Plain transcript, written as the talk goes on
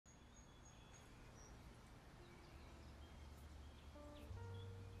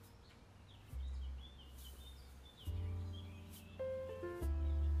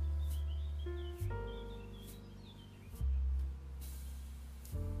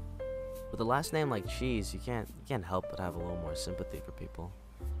With a last name like Cheese, you can't help but have a little more sympathy for people.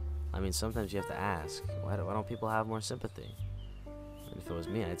 I mean, sometimes you have to ask, why don't people have more sympathy? And if it was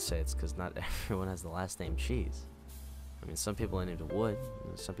me, I'd say it's because not everyone has the last name Cheese. I mean, some people are named Wood,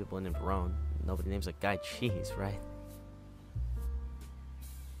 and some people are named Roan. Nobody names a guy Cheese, right?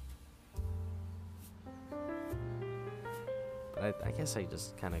 But I guess I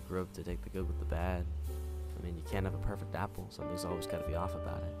just kind of grew up to take the good with the bad. I mean, you can't have a perfect apple. Something's always got to be off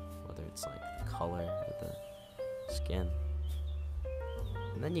about it. Whether it's like the color or the skin.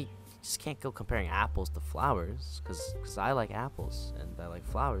 And then you just can't go comparing apples to flowers. Because I like apples and I like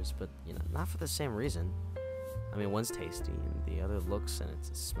flowers. But, you know, not for the same reason. I mean, one's tasty and the other looks and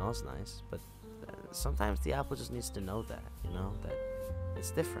it smells nice. But sometimes the apple just needs to know that, you know, that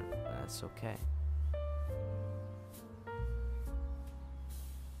it's different. That's okay.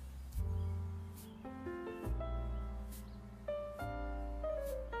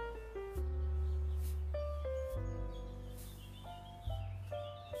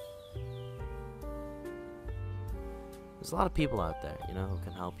 There's a lot of people out there, you know, who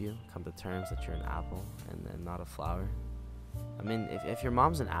can help you come to terms that you're an apple and not a flower. I mean, if your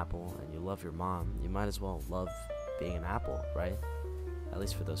mom's an apple and you love your mom, you might as well love being an apple, right? At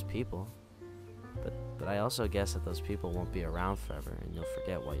least for those people. But I also guess that those people won't be around forever and you'll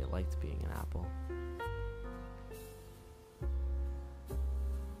forget why you liked being an apple.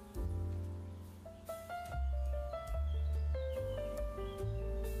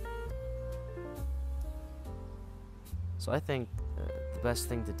 So I think the best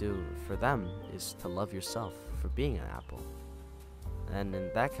thing to do for them is to love yourself for being an apple. And in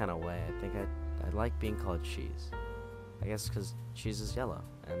that kind of way, I think I like being called Cheese. I guess because cheese is yellow,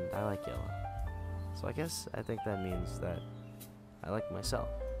 and I like yellow. So I think that means that I like myself.